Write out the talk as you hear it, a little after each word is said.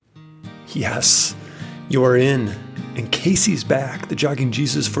Yes, you are in. And Casey's back, the Jogging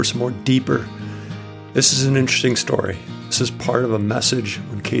Jesus, for some more deeper. This is an interesting story. This is part of a message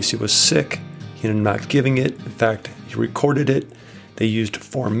when Casey was sick. He ended up not giving it. In fact, he recorded it. They used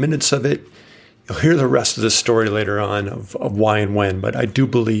 4 minutes of it. You'll hear the rest of the story later on of why and when, but I do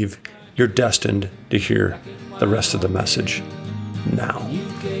believe you're destined to hear the rest of the message now.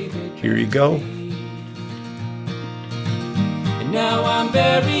 Here you go. And now I'm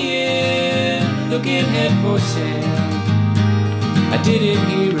burying, looking head for sale. I didn't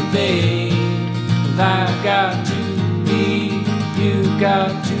hear a thing. I got to be, you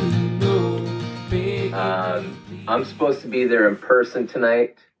got to know. I'm supposed to be there in person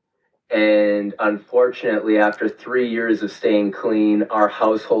tonight. And unfortunately, after 3 years of staying clean, our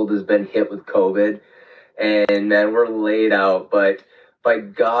household has been hit with COVID. And man, we're laid out. But by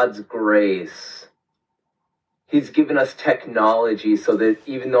God's grace, He's given us technology so that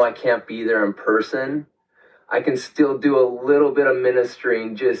even though I can't be there in person, I can still do a little bit of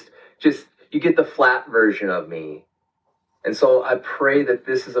ministering. Just you get the flat version of me. And so I pray that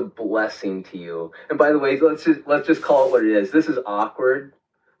this is a blessing to you. And by the way, let's just call it what it is. This is awkward.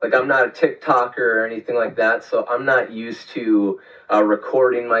 Like, I'm not a TikToker or anything like that, so I'm not used to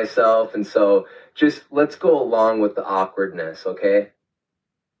recording myself. And so just let's go along with the awkwardness, okay?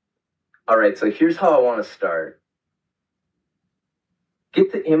 All right, so here's how I want to start.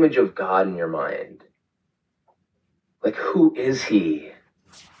 Get the image of God in your mind. Like, who is He?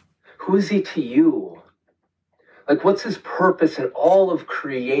 Who is He to you? Like, what's His purpose in all of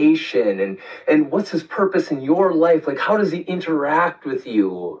creation? And what's His purpose in your life? Like, how does He interact with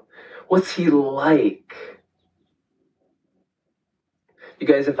you? What's He like? You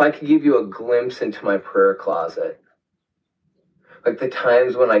guys, if I could give you a glimpse into my prayer closet, like the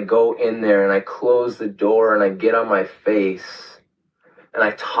times when I go in there and I close the door and I get on my face and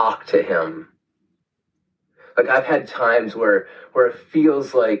I talk to Him. Like, I've had times where it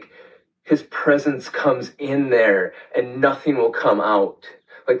feels like His presence comes in there and nothing will come out.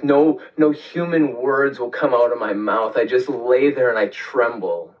 Like no human words will come out of my mouth. I just lay there and I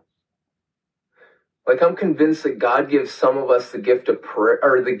tremble. Like, I'm convinced that God gives some of us the gift of prayer,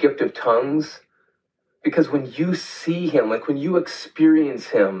 or the gift of tongues, because when you see Him, like when you experience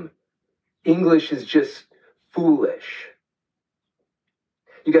Him, English is just foolish.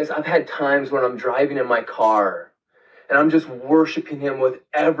 You guys, I've had times when I'm driving in my car and I'm just worshiping Him with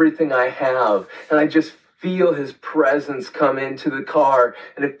everything I have. And I just feel His presence come into the car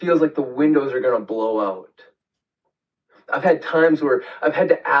and it feels like the windows are going to blow out. I've had times where I've had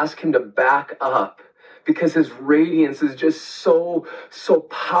to ask Him to back up because His radiance is just so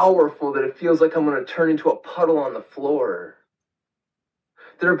powerful that it feels like I'm going to turn into a puddle on the floor.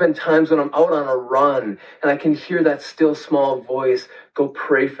 There have been times when I'm out on a run and I can hear that still small voice, go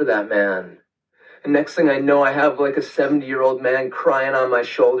pray for that man. And next thing I know, I have like a 70-year-old man crying on my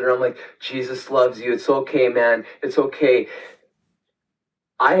shoulder. I'm like, Jesus loves you. It's okay, man. It's okay.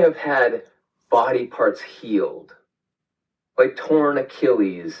 I have had body parts healed, like torn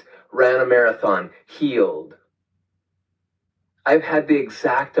Achilles, ran a marathon, healed. I've had the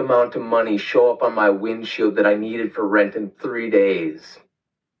exact amount of money show up on my windshield that I needed for rent in 3 days.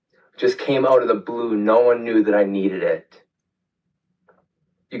 Just came out of the blue. No one knew that I needed it.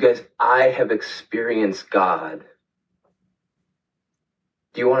 You guys, I have experienced God.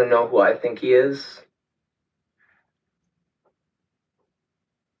 Do you want to know who I think He is?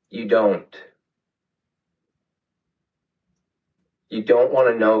 You don't. You don't want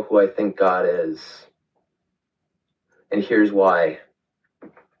to know who I think God is. And here's why.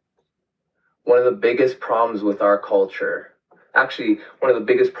 One of the biggest problems with our culture, actually, one of the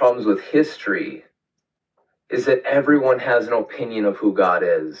biggest problems with history, is that everyone has an opinion of who God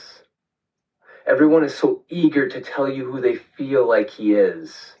is. Everyone is so eager to tell you who they feel like He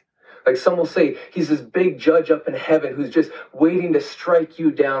is. Like, some will say He's this big judge up in heaven who's just waiting to strike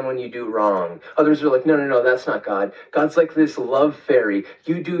you down when you do wrong. Others are like, no, that's not God. God's like this love fairy.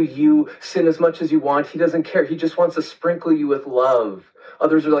 You do you, sin as much as you want. He doesn't care. He just wants to sprinkle you with love.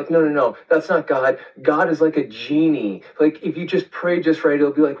 Others are like, no, that's not God. God is like a genie. Like, if you just pray just right,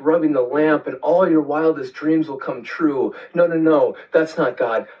 it'll be like rubbing the lamp and all your wildest dreams will come true. No, that's not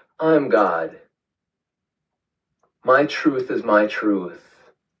God. I'm God. My truth is my truth.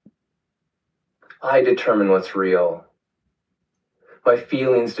 I determine what's real. My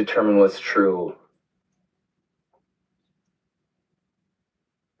feelings determine what's true.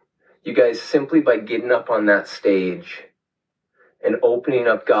 You guys, simply by getting up on that stage and opening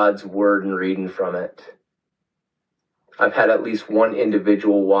up God's word and reading from it, I've had at least one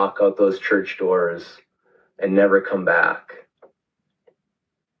individual walk out those church doors and never come back.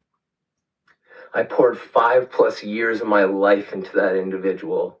 I poured 5+ years of my life into that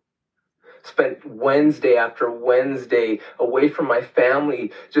individual. Spent Wednesday after Wednesday away from my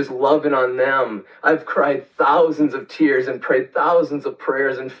family, just loving on them. I've cried thousands of tears and prayed thousands of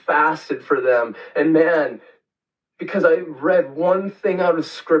prayers and fasted for them. And man, because I read one thing out of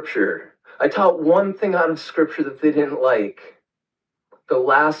Scripture, I taught one thing out of Scripture that they didn't like. The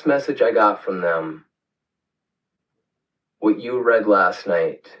last message I got from them, what you read last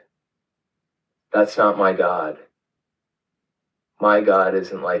night, that's not my God. My God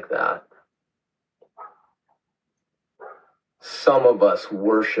isn't like that. Some of us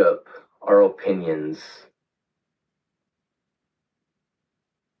worship our opinions.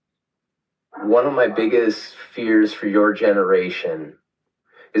 One of my biggest fears for your generation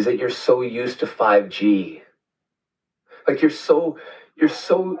is that you're so used to 5G. Like you're so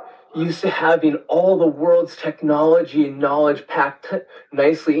used to having all the world's technology and knowledge packed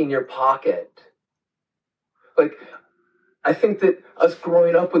nicely in your pocket. Like, I think that us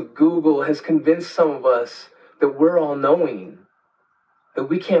growing up with Google has convinced some of us that we're all knowing, that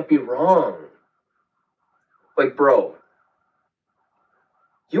we can't be wrong. Like, bro,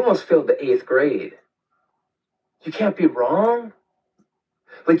 you almost failed the 8th grade. You can't be wrong?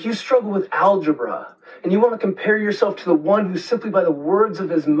 Like, you struggle with algebra, and you want to compare yourself to the one who simply by the words of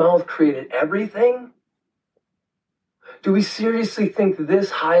his mouth created everything? Do we seriously think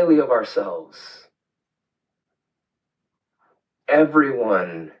this highly of ourselves?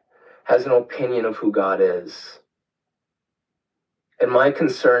 Everyone has an opinion of who God is. And my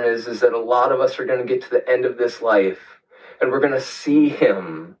concern is that a lot of us are going to get to the end of this life, and we're going to see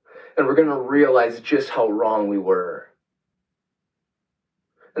him, and we're going to realize just how wrong we were.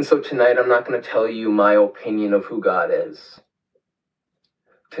 And so tonight, I'm not going to tell you my opinion of who God is.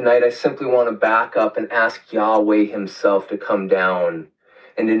 Tonight, I simply want to back up and ask Yahweh himself to come down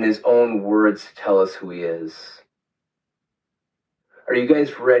and in his own words to tell us who he is. Are you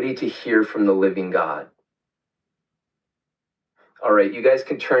guys ready to hear from the living God? All right, you guys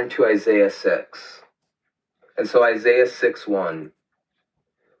can turn to Isaiah 6. And so Isaiah 6:1.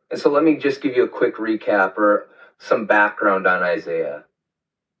 And so let me just give you a quick recap or some background on Isaiah.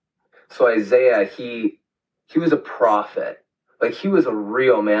 So Isaiah, he was a prophet. Like, he was a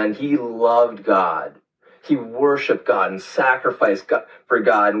real man. He loved God. He worshiped God and sacrificed God for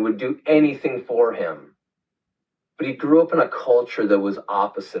God and would do anything for him. But he grew up in a culture that was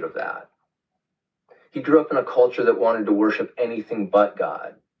opposite of that. He grew up in a culture that wanted to worship anything but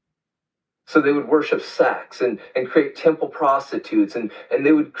God. So they would worship sex and create temple prostitutes, and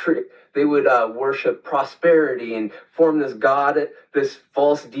they would worship prosperity and form this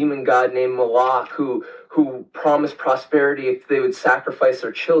false demon god named Moloch who promised prosperity if they would sacrifice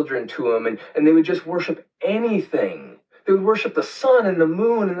their children to him, and they would just worship anything. They would worship the sun and the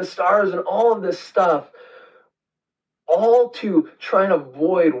moon and the stars and all of this stuff, all to try and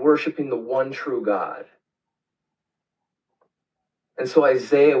avoid worshiping the one true God. And so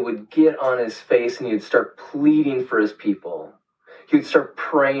Isaiah would get on his face and he'd start pleading for his people. He would start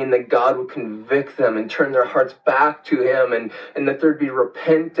praying that God would convict them and turn their hearts back to him, and that there'd be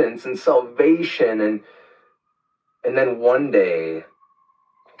repentance and salvation. And then one day,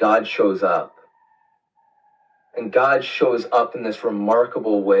 God shows up. And God shows up in this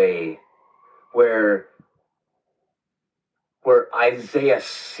remarkable way where Isaiah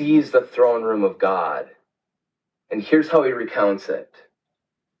sees the throne room of God. And here's how he recounts it.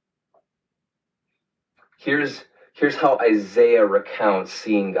 Here's how Isaiah recounts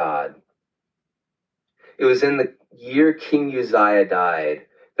seeing God. It was in the year King Uzziah died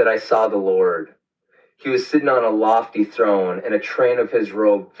that I saw the Lord. He was sitting on a lofty throne, and a train of his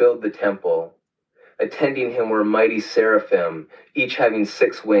robe filled the temple. Attending him were mighty seraphim, each having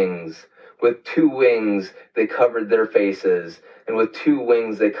 6 wings. With 2 wings they covered their faces, and with 2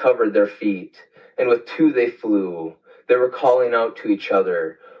 wings they covered their feet. And with 2 they flew. They were calling out to each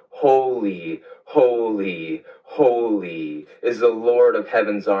other, "Holy, holy, holy is the Lord of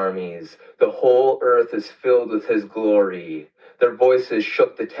heaven's armies. The whole earth is filled with his glory." Their voices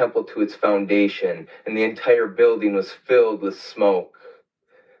shook the temple to its foundation, and the entire building was filled with smoke.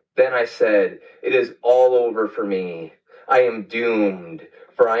 Then I said, "It is all over for me. I am doomed,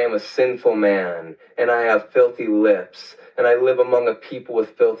 for I am a sinful man, and I have filthy lips, and I live among a people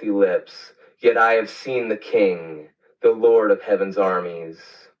with filthy lips. Yet I have seen the King, the Lord of heaven's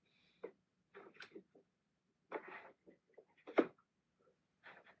armies."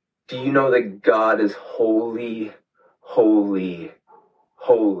 Do you know that God is holy, holy,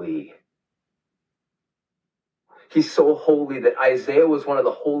 holy? He's so holy that Isaiah was one of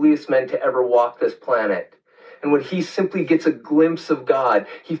the holiest men to ever walk this planet. And when he simply gets a glimpse of God,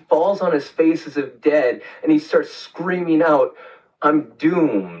 he falls on his face as if dead, and he starts screaming out, "I'm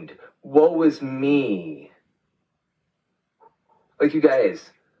doomed. Woe is me." Like, you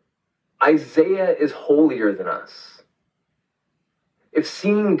guys, Isaiah is holier than us. If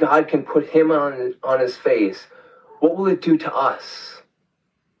seeing God can put him on his face, what will it do to us?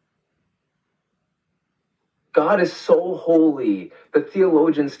 God is so holy that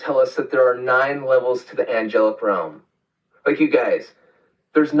theologians tell us that there are 9 levels to the angelic realm. Like, you guys,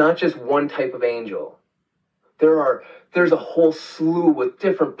 there's not just one type of angel. There's a whole slew with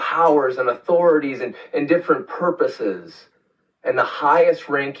different powers and authorities and different purposes. And the highest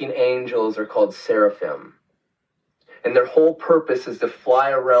ranking angels are called seraphim. And their whole purpose is to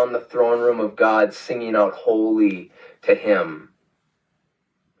fly around the throne room of God singing out holy to him.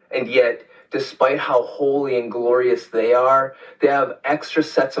 And yet, despite how holy and glorious they are, they have extra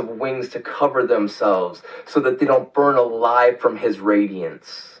sets of wings to cover themselves so that they don't burn alive from his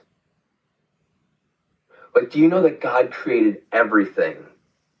radiance. Like, do you know that God created everything?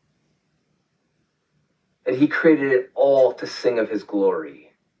 And he created it all to sing of his glory.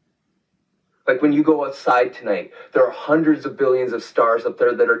 Like, when you go outside tonight, there are hundreds of billions of stars up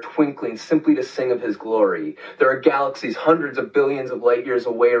there that are twinkling simply to sing of his glory. There are galaxies hundreds of billions of light years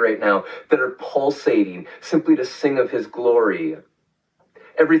away right now that are pulsating simply to sing of his glory.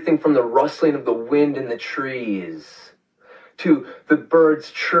 Everything from the rustling of the wind in the trees, to the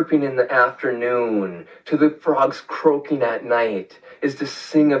birds chirping in the afternoon, to the frogs croaking at night, is to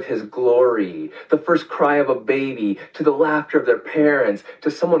sing of his glory. The first cry of a baby, to the laughter of their parents,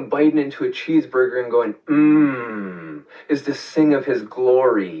 to someone biting into a cheeseburger and going, is to sing of his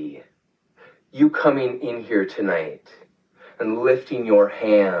glory. You coming in here tonight and lifting your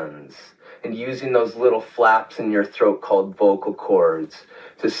hands and using those little flaps in your throat called vocal cords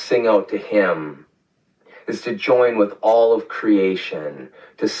to sing out to him is to join with all of creation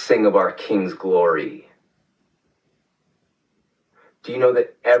to sing of our King's glory. Do you know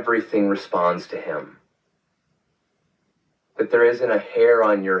that everything responds to him? That there isn't a hair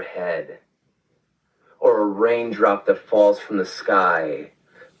on your head or a raindrop that falls from the sky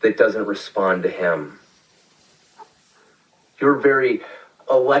that doesn't respond to him. Your very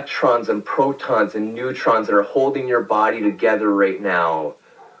electrons and protons and neutrons that are holding your body together right now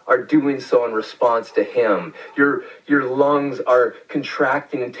are doing so in response to him. Your lungs are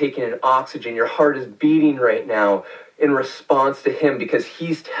contracting and taking in oxygen. Your heart is beating right now in response to him because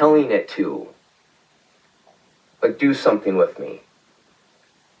he's telling it to. Like, do something with me.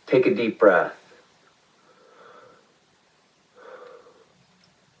 Take a deep breath.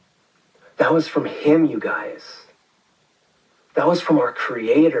 That was from him, you guys. That was from our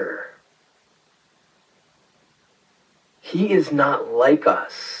Creator. He is not like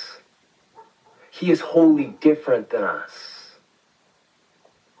us. He is wholly different than us.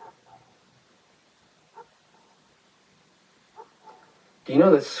 Do you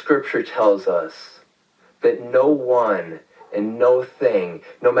know that Scripture tells us that no one and no thing,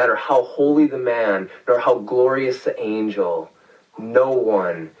 no matter how holy the man, nor how glorious the angel, no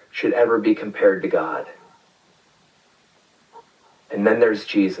one should ever be compared to God? And then there's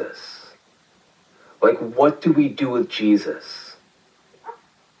Jesus. Like, what do we do with Jesus?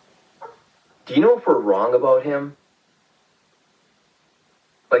 Do you know if we're wrong about him?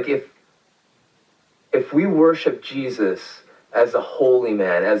 Like, if we worship Jesus as a holy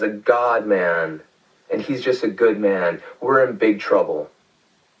man, as a God man, and he's just a good man, we're in big trouble.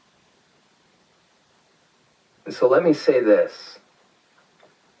 And so let me say this.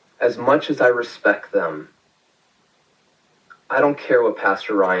 As much as I respect them, I don't care what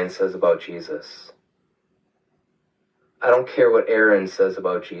Pastor Ryan says about Jesus. I don't care what Aaron says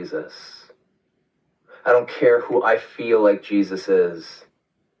about Jesus. I don't care who I feel like Jesus is.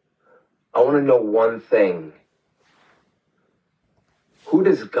 I want to know one thing. Who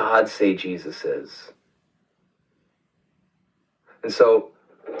does God say Jesus is? And so,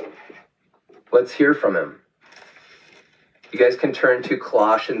 let's hear from him. You guys can turn to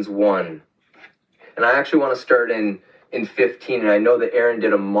Colossians 1. And I actually want to start in 15, and I know that Aaron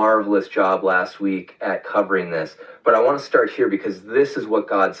did a marvelous job last week at covering this, but I want to start here because this is what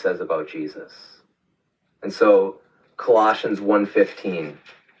God says about Jesus. And so, Colossians 1:15.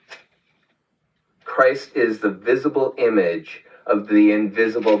 Christ is the visible image of the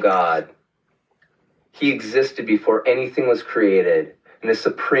invisible God. He existed before anything was created and is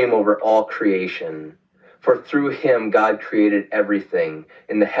supreme over all creation. For through him God created everything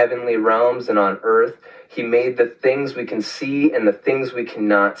in the heavenly realms and on earth. He made the things we can see and the things we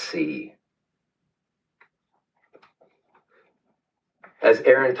cannot see. as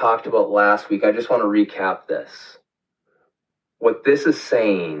Aaron talked about last week, I just want to recap this. What this is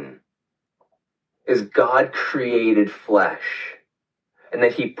saying is God created flesh, and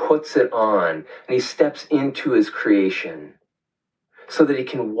that he puts it on, and he steps into his creation so that he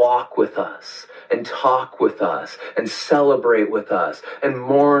can walk with us and talk with us and celebrate with us and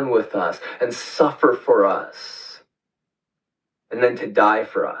mourn with us and suffer for us and then to die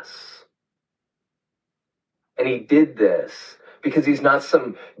for us. And he did this because he's not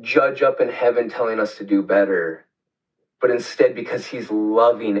some judge up in heaven telling us to do better, but instead because he's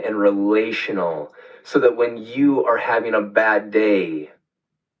loving and relational, so that when you are having a bad day,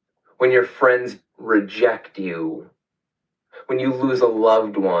 when your friends reject you, when you lose a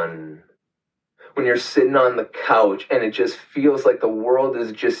loved one, when you're sitting on the couch and it just feels like the world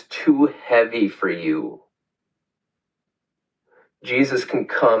is just too heavy for you, Jesus can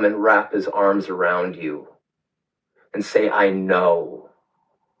come and wrap his arms around you and say, I know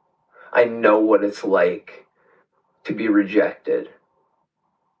what it's like to be rejected.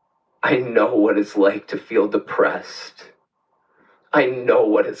 I know what it's like to feel depressed. I know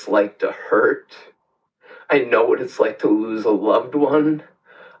what it's like to hurt. I know what it's like to lose a loved one.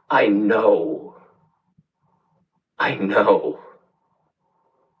 I know.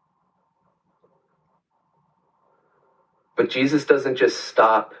 But Jesus doesn't just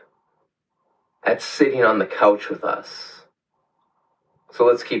stop at sitting on the couch with us. So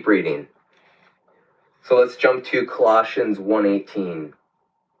let's keep reading. So let's jump to Colossians 1:18.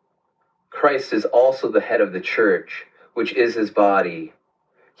 Christ is also the head of the church, which is his body.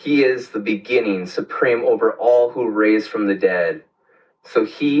 He is the beginning, supreme over all who raised from the dead. So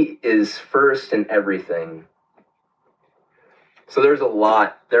he is first in everything. So there's a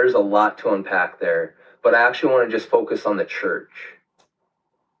lot to unpack there, but I actually want to just focus on the church.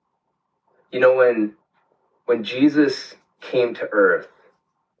 You know, when Jesus came to earth,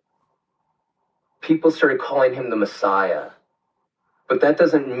 people started calling him the Messiah. But that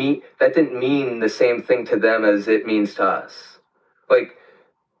didn't mean the same thing to them as it means to us. Like,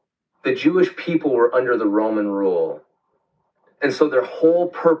 the Jewish people were under the Roman rule. And so their whole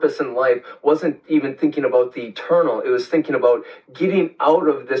purpose in life wasn't even thinking about the eternal. It was thinking about getting out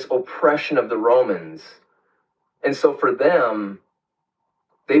of this oppression of the Romans. And so for them,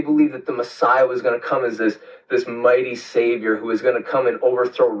 they believed that the Messiah was going to come as this mighty Savior who was going to come and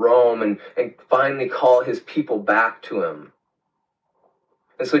overthrow Rome and finally call his people back to him.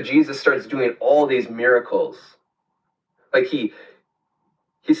 And so Jesus starts doing all these miracles. Like he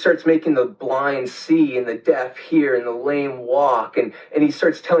starts making the blind see and the deaf hear and the lame walk. And he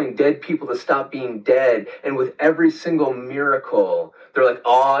starts telling dead people to stop being dead. And with every single miracle, they're like,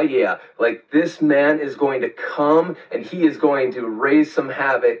 oh yeah, like this man is going to come and he is going to raise some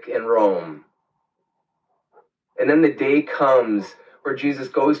havoc in Rome. And then the day comes where Jesus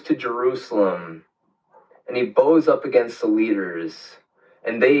goes to Jerusalem and he bows up against the leaders.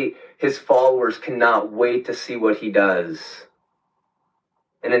 And his followers cannot wait to see what he does.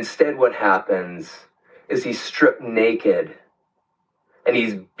 And instead what happens is he's stripped naked and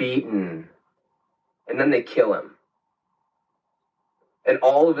he's beaten and then they kill him. And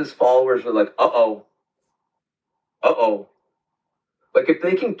all of his followers are like, uh-oh. Like if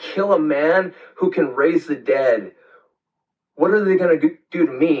they can kill a man who can raise the dead, what are they going to do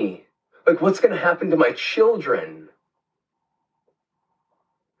to me? Like what's going to happen to my children?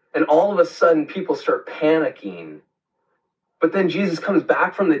 And all of a sudden people start panicking. But then Jesus comes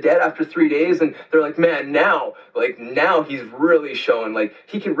back from the dead after 3 days and they're like, man, now he's really showing, like,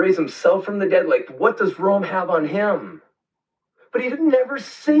 he can raise himself from the dead. Like, what does Rome have on him? But he never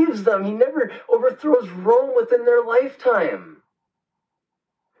saves them. He never overthrows Rome within their lifetime.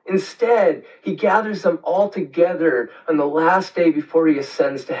 Instead, he gathers them all together on the last day before he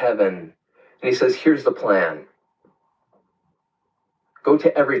ascends to heaven. And he says, here's the plan. Go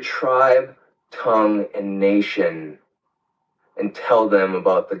to every tribe, tongue, and nation and tell them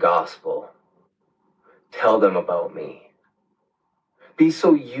about the gospel. Tell them about me. Be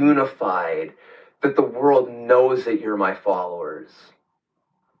so unified that the world knows that you're my followers.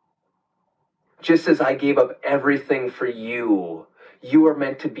 Just as I gave up everything for you, you are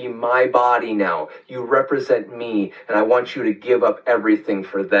meant to be my body now. You represent me, and I want you to give up everything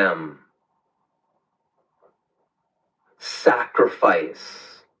for them.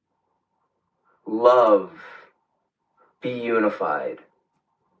 Sacrifice. Love. Be unified.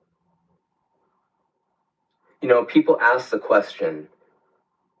 You know, people ask the question,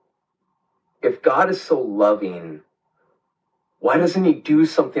 if God is so loving, why doesn't he do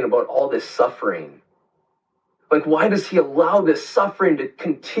something about all this suffering? Like, why does he allow this suffering to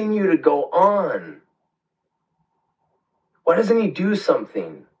continue to go on? Why doesn't he do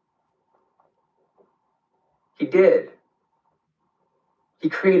something? He did. He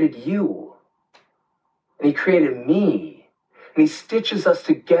created you. And he created me. And he stitches us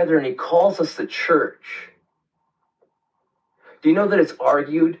together and he calls us the church. Do you know that it's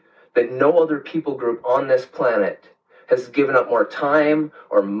argued that no other people group on this planet has given up more time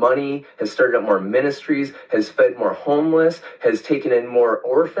or money, has started up more ministries, has fed more homeless, has taken in more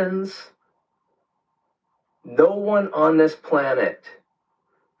orphans? No one on this planet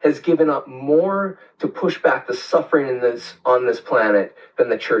has given up more to push back the suffering on this planet than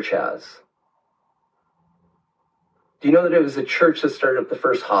the church has. Do you know that it was the church that started up the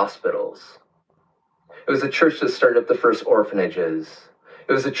first hospitals? It was the church that started up the first orphanages.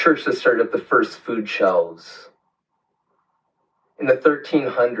 It was the church that started up the first food shelves. In the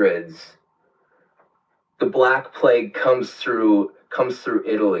 1300s, the Black Plague comes through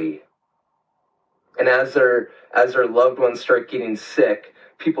Italy. And as their loved ones start getting sick,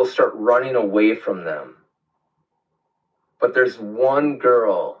 people start running away from them. But there's one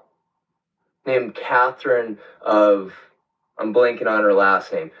girl named Catherine I'm blanking on her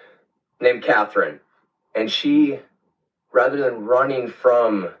last name, named Catherine. And she, rather than running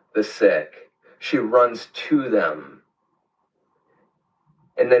from the sick, she runs to them.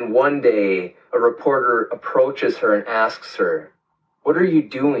 And then one day, a reporter approaches her and asks her, "What are you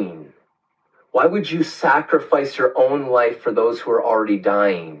doing? Why would you sacrifice your own life for those who are already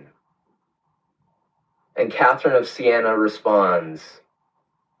dying?" And Catherine of Siena responds,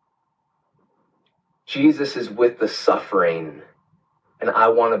 "Jesus is with the suffering, and I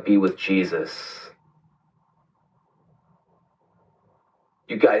want to be with Jesus."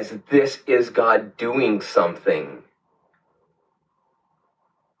 You guys, this is God doing something.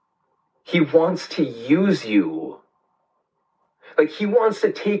 He wants to use you. Like, he wants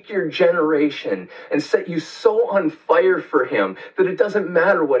to take your generation and set you so on fire for him that it doesn't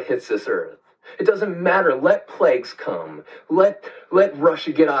matter what hits this earth. It doesn't matter. Let plagues come. Let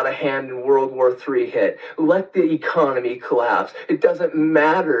Russia get out of hand and World War III hit. Let the economy collapse. It doesn't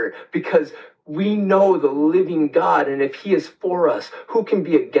matter, because we know the living God, and if he is for us, who can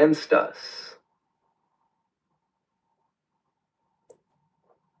be against us?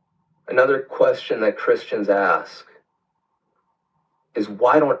 Another question that Christians ask is,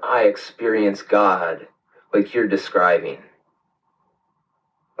 why don't I experience God like you're describing?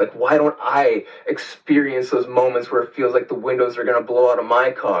 Like, why don't I experience those moments where it feels like the windows are going to blow out of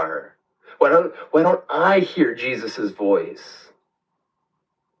my car? Why don't I hear Jesus' voice?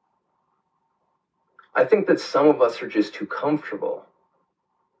 I think that some of us are just too comfortable.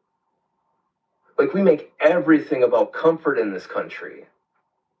 Like, we make everything about comfort in this country.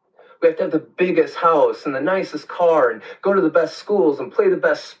 We have to have the biggest house and the nicest car and go to the best schools and play the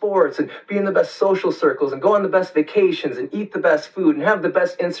best sports and be in the best social circles and go on the best vacations and eat the best food and have the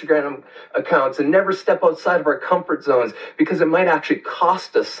best Instagram accounts and never step outside of our comfort zones, because it might actually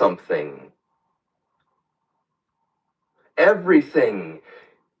cost us something. Everything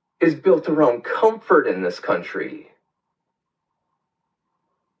is built around comfort in this country.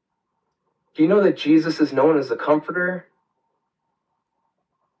 Do you know that Jesus is known as the Comforter?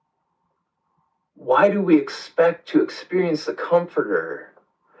 Why do we expect to experience the Comforter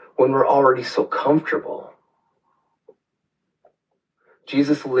when we're already so comfortable?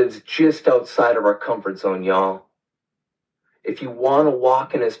 Jesus lives just outside of our comfort zone, y'all. If you want to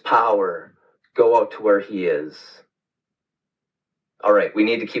walk in his power, go out to where he is. All right, we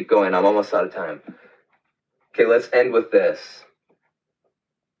need to keep going. I'm almost out of time. Okay, let's end with this.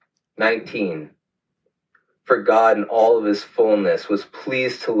 19. For God in all of his fullness was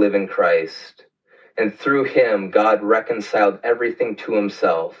pleased to live in Christ, and through him God reconciled everything to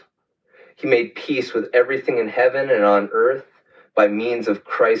himself. He made peace with everything in heaven and on earth by means of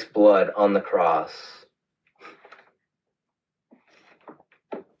Christ's blood on the cross.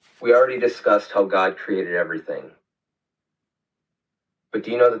 We already discussed how God created everything. But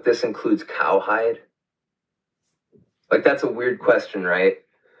do you know that this includes cowhide? Like, that's a weird question, right?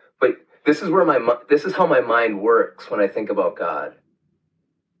 But this is how my mind works when I think about God.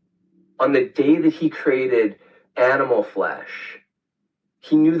 On the day that he created animal flesh,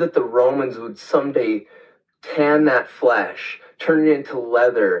 he knew that the Romans would someday tan that flesh, turn it into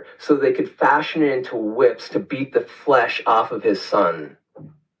leather, so they could fashion it into whips to beat the flesh off of his son.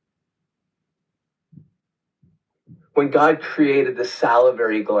 When God created the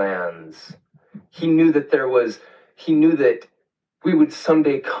salivary glands, he knew that we would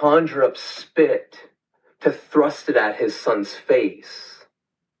someday conjure up spit to thrust it at his son's face.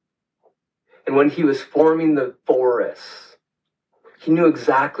 And when he was forming the forests, he knew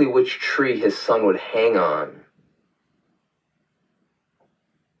exactly which tree his son would hang on.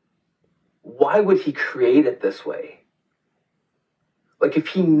 why would he create it this way? Like, if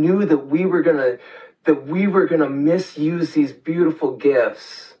he knew that we were gonna misuse these beautiful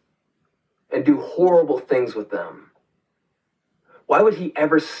gifts and do horrible things with them, why would he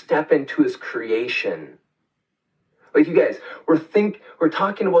ever step into his creation? Like, you guys, we're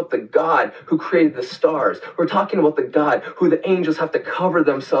talking about the God who created the stars. We're talking about the God who the angels have to cover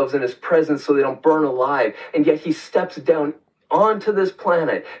themselves in his presence so they don't burn alive. And yet he steps down onto this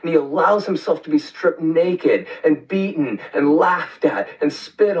planet and he allows himself to be stripped naked and beaten and laughed at and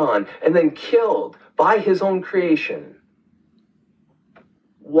spit on and then killed by his own creation.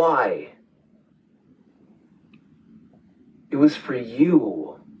 Why? It was for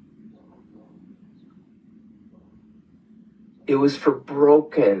you. It was for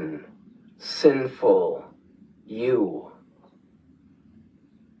broken, sinful you.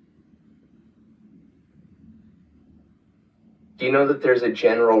 Do you know that there's a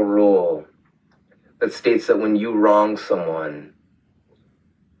general rule that states that when you wrong someone,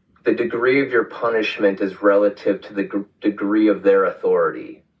 the degree of your punishment is relative to the degree of their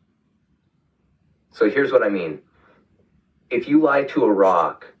authority? So here's what I mean. If you lie to a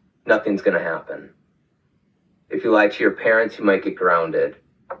rock, nothing's going to happen. If you lie to your parents, you might get grounded.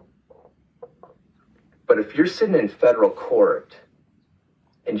 But if you're sitting in federal court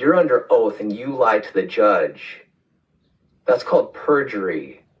and you're under oath and you lie to the judge, that's called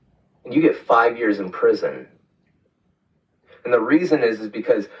perjury, and you get 5 years in prison. And the reason is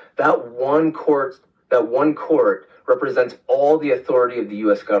because that one court represents all the authority of the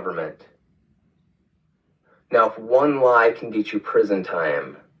U.S. government. Now, if one lie can get you prison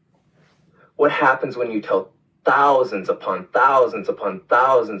time, what happens when you tell thousands upon thousands upon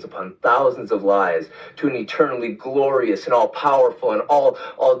thousands upon thousands of lies to an eternally glorious and all-powerful and all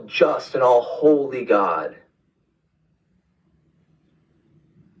just and all holy God?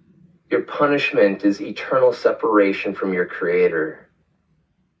 Your punishment is eternal separation from your Creator,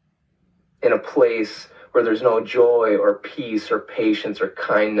 in a place where there's no joy or peace or patience or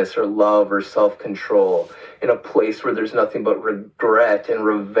kindness or love or self-control, in a place where there's nothing but regret and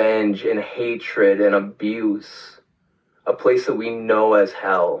revenge and hatred and abuse, a place that we know as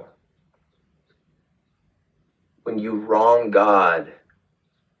hell. When you wrong God,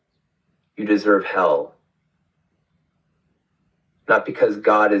 you deserve hell. Not because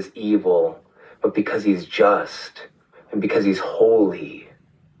God is evil, but because he's just and because he's holy.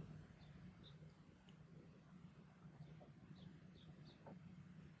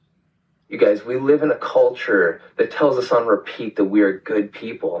 You guys, we live in a culture that tells us on repeat that we are good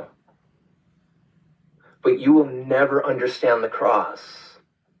people. But you will never understand the cross.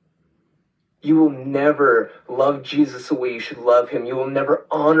 You will never love Jesus the way you should love him. You will never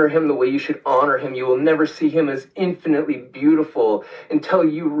honor him the way you should honor him. You will never see him as infinitely beautiful until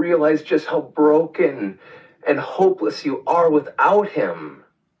you realize just how broken and hopeless you are without him.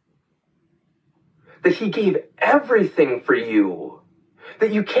 That he gave everything for you.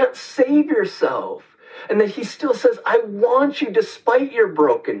 That you can't save yourself. And that he still says, I want you despite your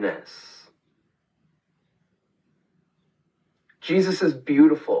brokenness. Jesus is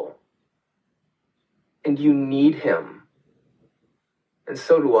beautiful. And you need him. And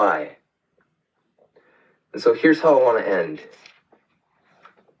so do I. And so here's how I want to end.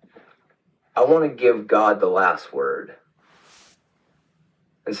 I want to give God the last word.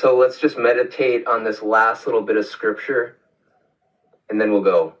 And so let's just meditate on this last little bit of scripture, and then we'll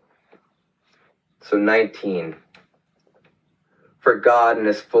go. So 19. For God in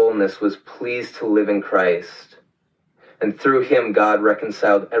his fullness was pleased to live in Christ, and through him God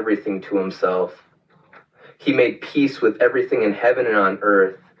reconciled everything to himself. He made peace with everything in heaven and on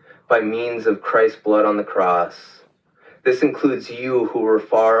earth by means of Christ's blood on the cross. This includes you who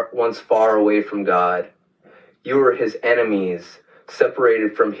were once far away from God. You were his enemies,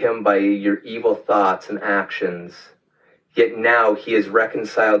 separated from him by your evil thoughts and actions. Yet now he has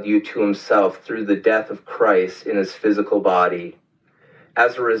reconciled you to himself through the death of Christ in his physical body.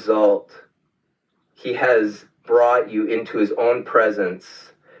 As a result, he has brought you into his own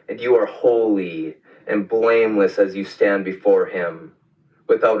presence, and you are holy and blameless as you stand before him,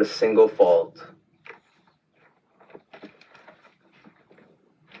 without a single fault.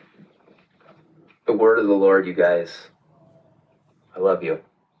 The word of the Lord, you guys. I love you.